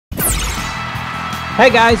Hey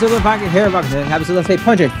guys, welcome back here. Welcome to the episode of Let's Play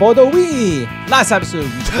Punch It for the Wii. Last episode, we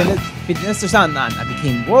defeated Mr. Sandman and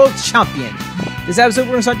became world champion. This episode,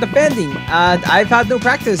 we're going to start defending, and I've had no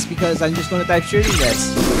practice because I'm just going to dive straight into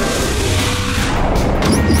this.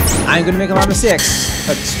 I'm going to make a lot of mistakes,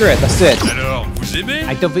 but screw it, let's do it. Alors, vous aimez?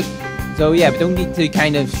 I don't think... So yeah, we don't need to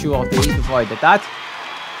kind of show off the lead before I did that.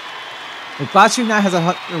 But Blatstream now has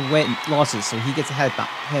 100 losses, so he gets a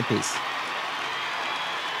headpiece.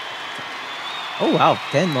 Oh wow,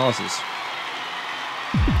 10 losses.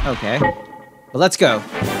 Okay. Well, let's go.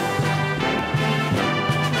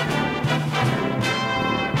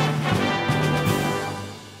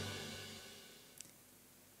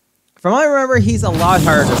 From what I remember, he's a lot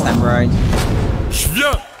harder this time around. Je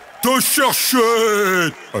viens te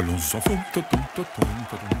chercher. Allons enfants.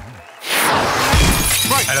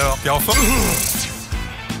 Right. Alors, t'es en forme?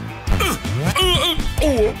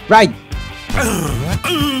 Right.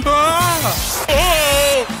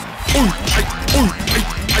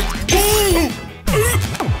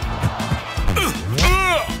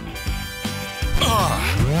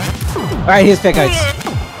 Alright, here's pickouts.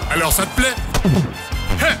 Alors, ça te plaît?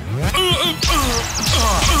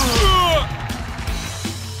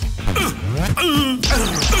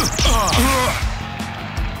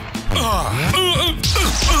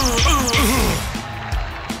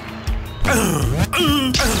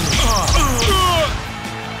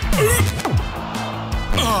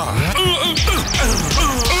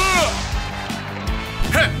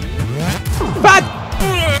 But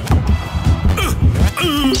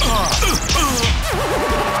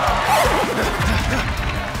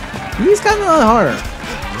he's kind of a lot harder.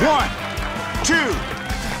 1, 2,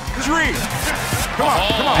 3. Come on,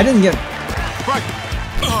 come on. I didn't get. Right.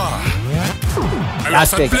 Alors,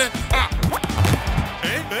 That's ça te big. plaît?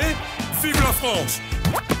 Vive la France!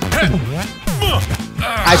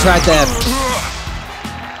 I tried that.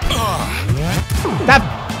 That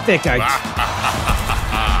pickout.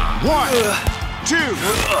 1, 2,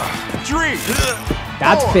 3.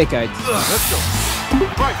 That's 4. pickout. Let's go.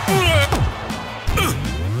 Right.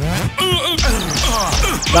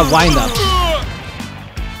 That wind up.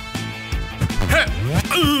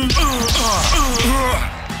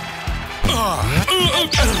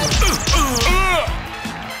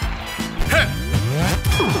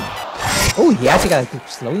 Oh, he actually got a good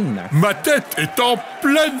slowing there. Ma tête est en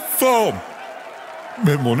pleine forme,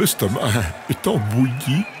 mais mon estomac est en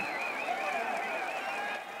bouillie.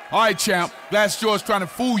 All right, champ. Glassjaw's trying to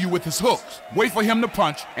fool you with his hooks. Wait for him to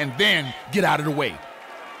punch, and then get out of the way.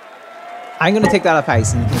 I'm going to take that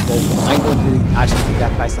advice and I'm going to actually take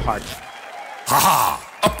that advice to heart. Ha ha!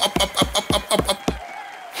 Up, up, up, up, up, up, up, up.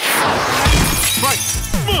 Right.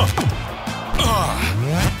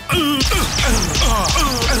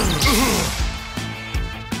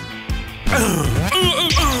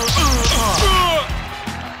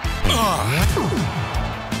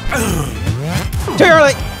 Too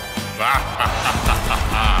early.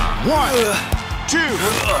 1, 2,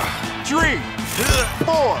 3,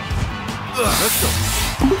 4. Let's go.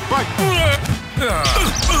 Right.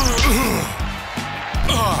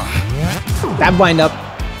 That wind up.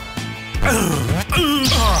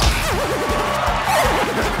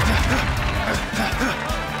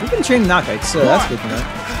 We've been training knockouts, so that's good to know.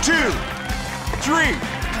 2, 3.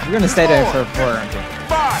 We're going to stay there for 4 rounds. 5.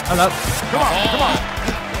 Oh no. Come on, come on.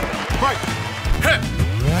 Right.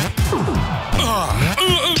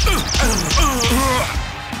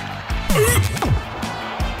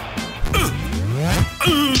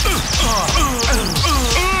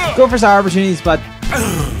 Go for some opportunities, but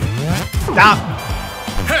stop.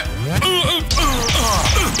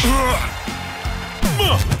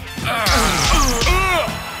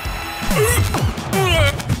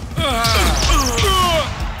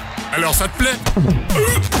 Alors, ça te plaît?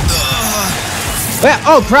 Yeah,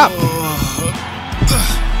 oh crap.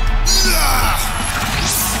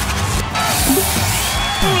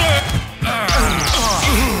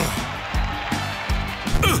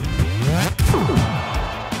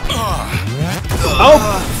 Oh!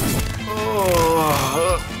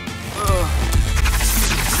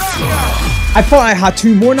 I thought I had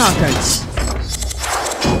 2 more knockouts.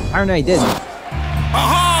 Apparently I didn't.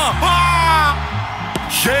 Ah ah!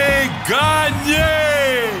 J'ai gagné!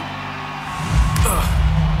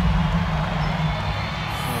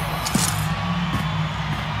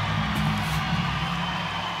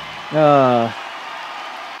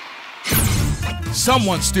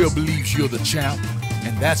 Someone still believes you're the champ,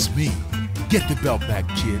 and that's me. Get the belt back,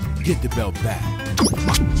 kid. Get the belt back.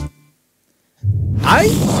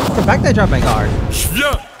 The fact I dropped my guard. Je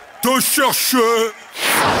viens te chercher.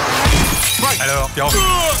 Right. Alors, t'es en...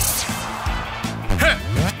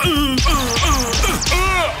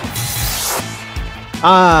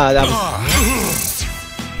 Ah, that was.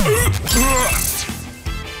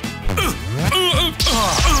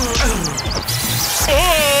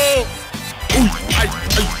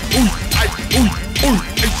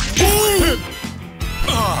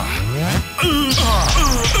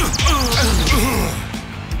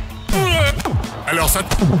 Alors ça...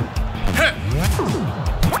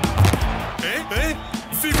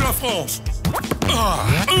 Vive la France!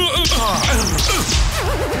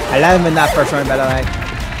 I let him in that first round, by the way.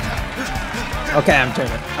 Okay, I'm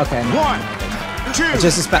turning. Okay. 1, 2, I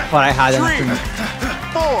just suspect what I had in 3,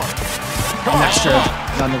 4. an extra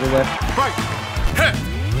on the whip. Fight.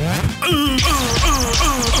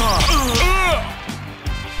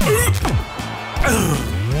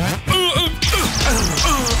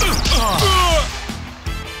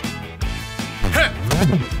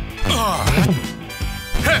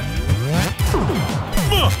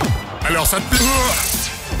 Alors ça te plaît?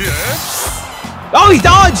 Oh, he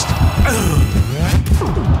dodged!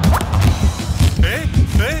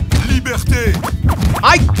 Liberté!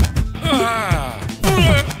 I.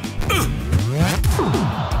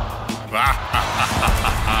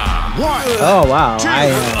 Oh wow!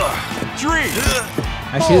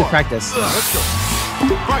 I should have practiced. Let's go.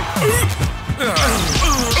 Fight.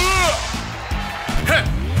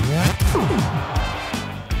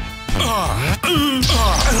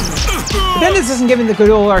 Bendis isn't giving the good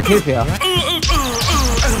old arcade feel.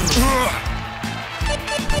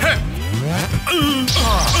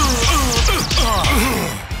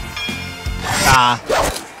 Ah.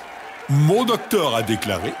 Mon docteur a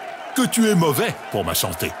déclaré que tu es mauvais pour ma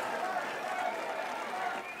santé.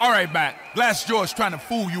 All right, Mac. Glass Jaw's trying to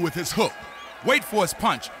fool you with his hook. Wait for his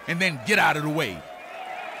punch, and then get out of the way.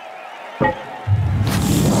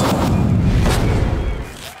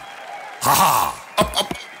 Haha!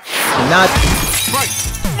 Not. Fight.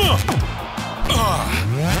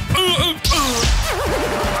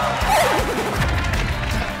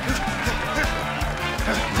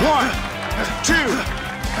 1, 2,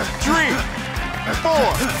 3, 4.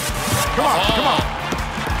 Come on.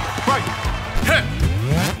 Fight.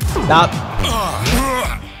 Stop.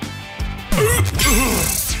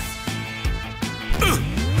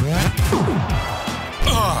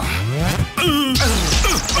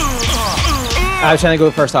 I was trying to go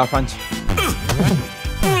first off punch.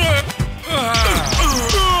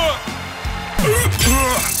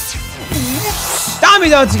 Tommy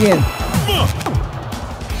dance again.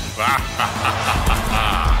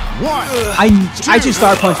 1, I just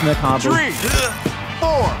start punching the combo. 3,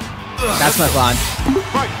 4. That's my plan.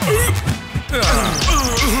 Fight.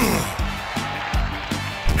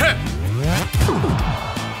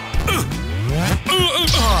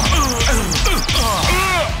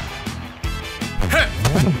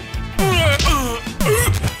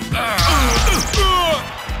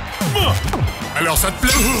 Alors ça te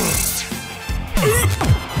plaît?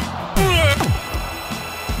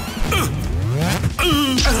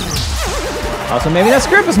 Also, maybe not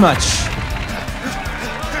grip as much.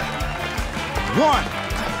 1,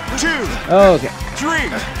 2, Okay. 3,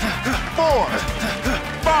 4,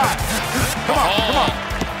 5. Come on.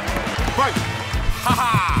 Fight.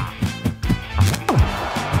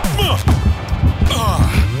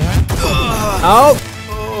 Oh.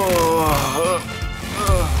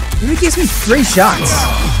 He gives me 3 shots.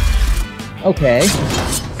 Okay.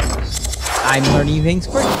 I'm learning things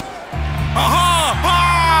quick.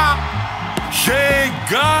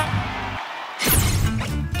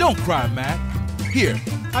 Don't cry, Mac. Here,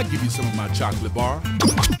 I'll give you some of my chocolate bar.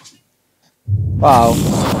 Wow.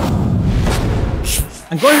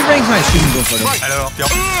 I'm going to rank my shooting go for this. Alors,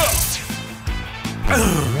 tiens.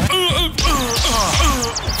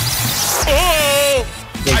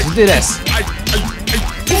 Okay, let's do this.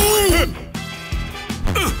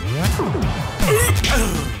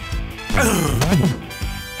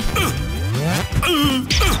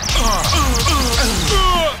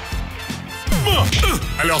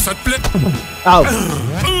 Alors ça te plaît? Oh.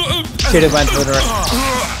 Should have went for the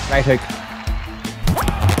right hook.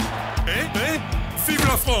 Vive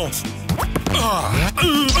la France!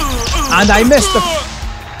 And I missed the...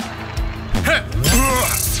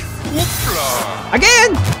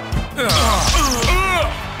 Again!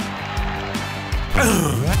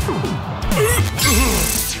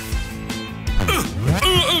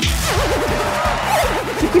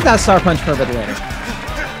 Should keep that star punch for a bit later.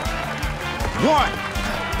 1,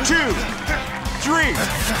 2, 3.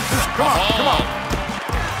 Come on.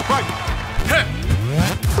 Fight.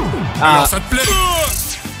 Alors ça te plaît?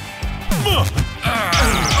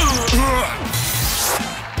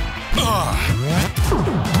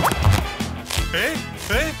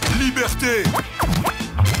 liberté.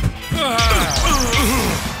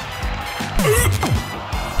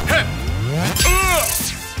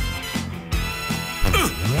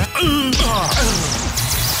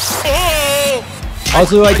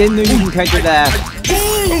 Also, I didn't know you can counter the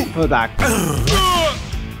pull back.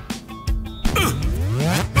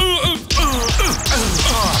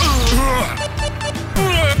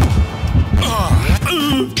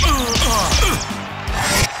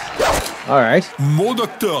 All right. Mon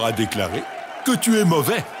docteur a déclaré que tu es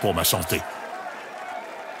mauvais pour ma santé.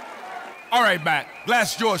 All right, Matt.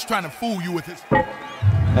 Glass George trying to fool you with his...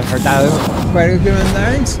 I've heard that quite a few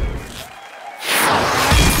times.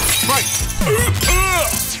 Right.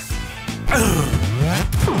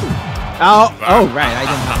 Oh, right. I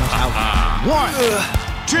didn't have much help. 1,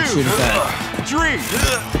 2, Shoot have 3.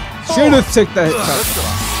 Should have took the.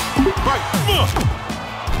 Right.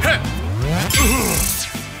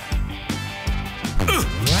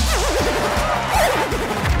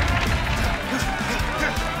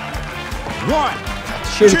 One,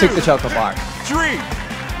 Should have took the chocolate bar. 3,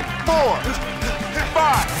 4,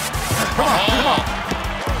 5. Come on.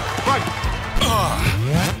 Right.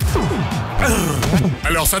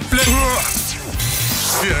 Alors ça te plaît?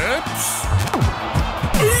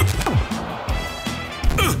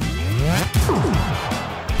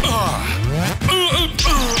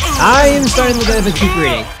 I am starting with a bit of a cheap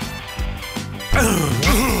reading.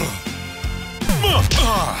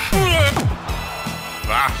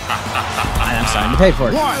 And I'm starting to pay for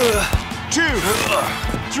it. 1, 2,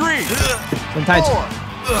 3, Sometimes 4.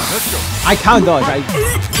 Let's go. I can't dodge.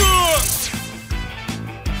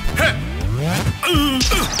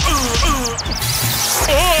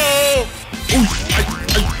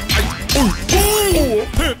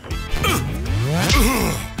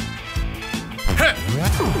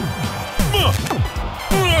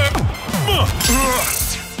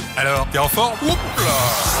 Alors, t'es en forme? Oups là.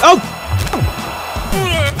 Oh!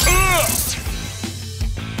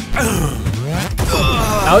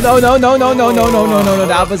 No.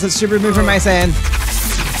 That was a super move from my sand.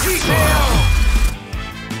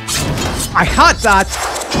 I caught that.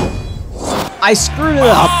 I screwed it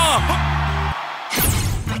up.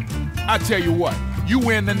 I tell you what, you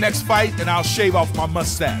win the next fight and I'll shave off my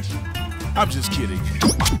mustache. I'm just kidding.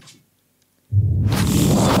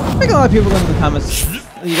 I think a lot of people in the comments.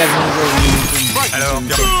 You guys want to go read Alors,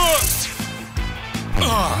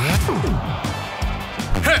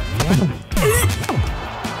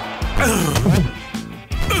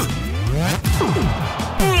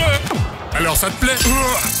 alors ça te plaît?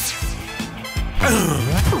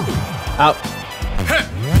 out.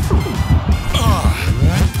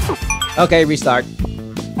 Okay, restart.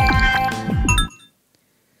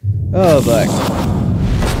 Oh boy.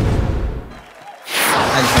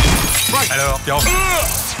 Alors, t'es en forme?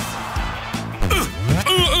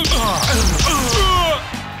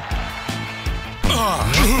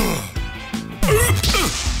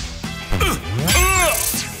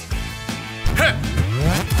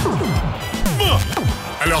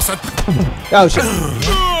 Alors ça te... Oh shit.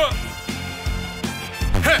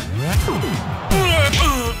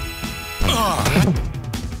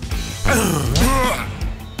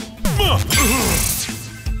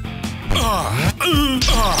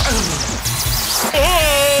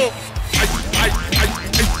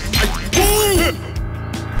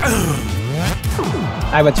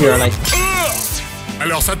 I went too early.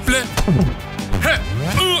 Alors ça te plaît?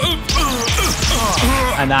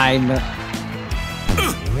 And I'm...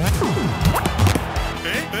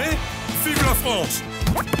 Vive la France!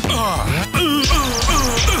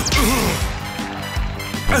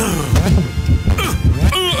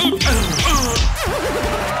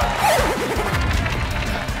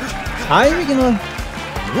 How are we gonna...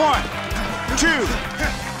 1, 2,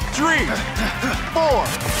 3, 4.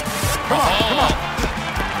 Come on.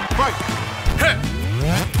 Right.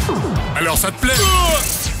 Alors ça te plaît?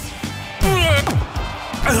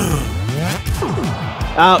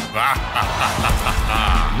 Oh,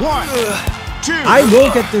 1, 2, I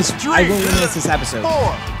will get this. I will win this episode.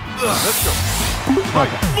 4. Let's go.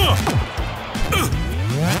 Okay.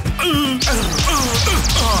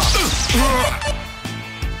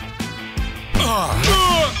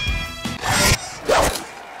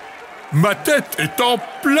 Ma tête est en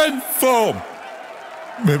pleine forme,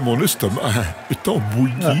 mais mon estomac est en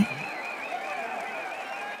bouillie.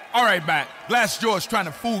 All right, Matt. Glass George trying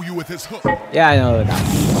to fool you with his hook. Yeah, I know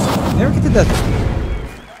that. Never get to the...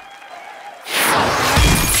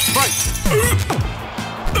 Right.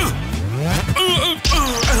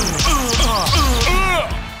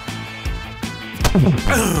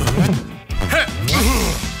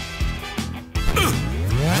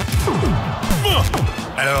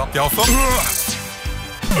 Alors, t'es en forme?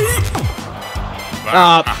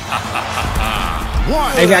 Stop.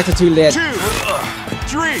 One, Maybe I acted too late. 2,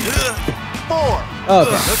 3, 4.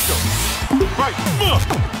 Okay. Let's go. Fight.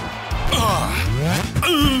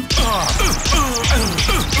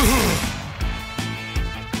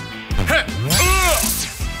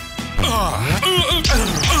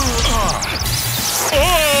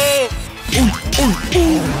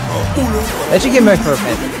 Let you get my for a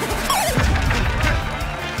bit.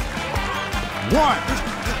 1,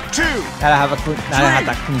 2, Gotta have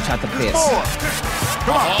that clean shot to the face. 4.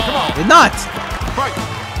 Come on. Did not. Fight.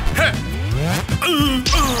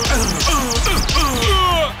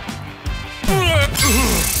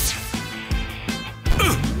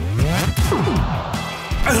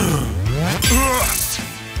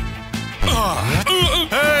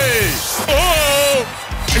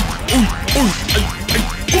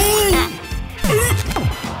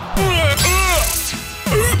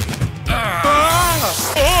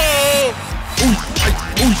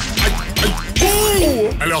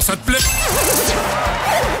 Alors, ça te plaît?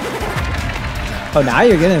 Oh, now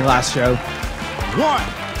you're getting the last show. 1,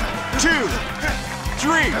 2,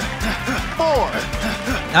 3, 4,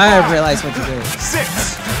 Now I realize what to do.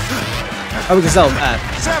 6, Oh, we can sell 7,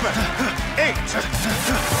 8.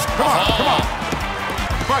 Come on.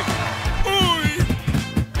 Fight.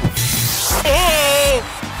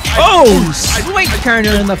 Oh, sweet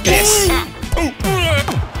Turner in the face.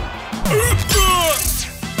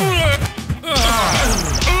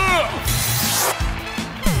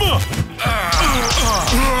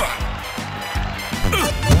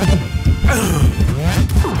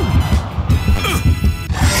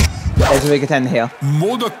 Let's make it end here.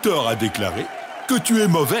 Mon docteur a déclaré que tu es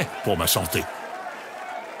mauvais pour ma santé.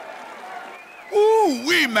 Ooh,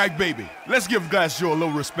 wee, Mac baby. Let's give Glassjaw a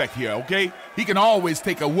little respect here, okay? He can always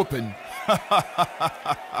take a whooping.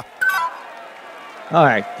 All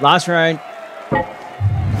right, last round.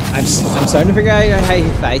 I'm starting to figure out how he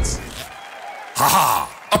fights. Haha!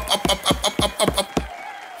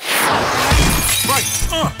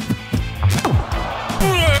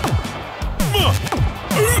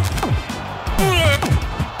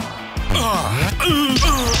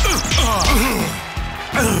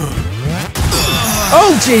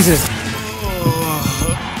 Oh, Jesus!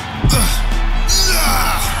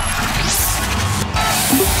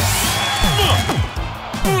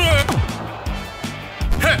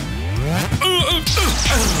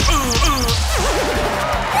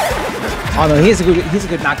 Oh no, he's a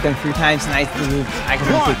good knockdown 3 times. Nice move. I can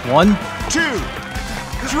only take 1. 2,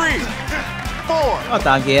 3, 4. Not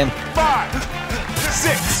that game. 5,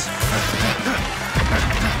 6,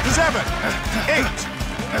 7, 8,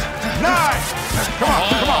 9.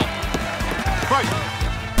 Come on. Fight.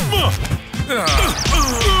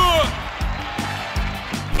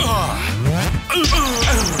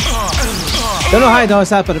 Don't know how I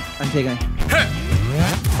noticed that, but I'm taking it.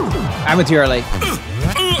 I went too early.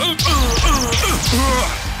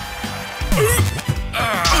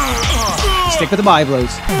 Stick with the body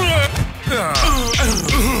blows.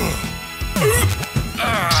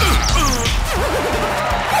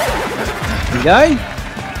 You die?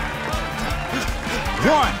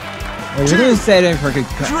 1, Well, you're gonna stay there for a good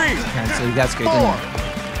 3, turn, so that's good. 4,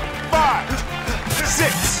 5,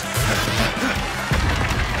 6,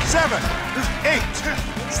 7, 8,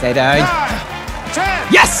 Stay down. 9,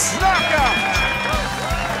 10. Yes! Knockout.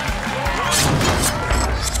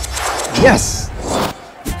 Yes!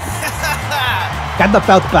 Got the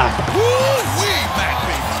belt back. Ooh-wee, Mac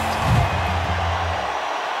baby.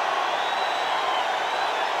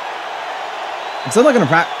 I'm still not gonna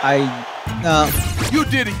no. You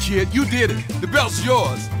did it, kid. You did it. The belt's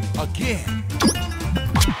yours. Again.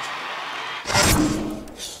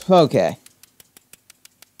 Okay.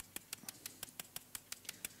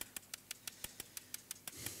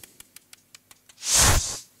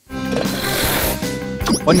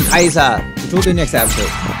 One Kaiser, which we'll do next episode.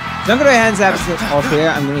 So I'm gonna end this episode off here.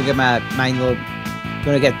 I'm gonna get my mind little,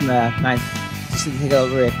 just to take a little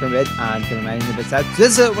break from it and get my mind a bit sad. So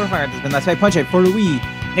this is one of our That's my punch out for the Wii.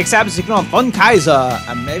 Next episode, you can on Fun Kaiser,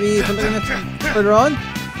 and maybe further on.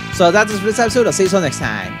 So that's it for this episode. I'll see you all next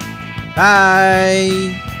time.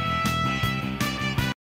 Bye.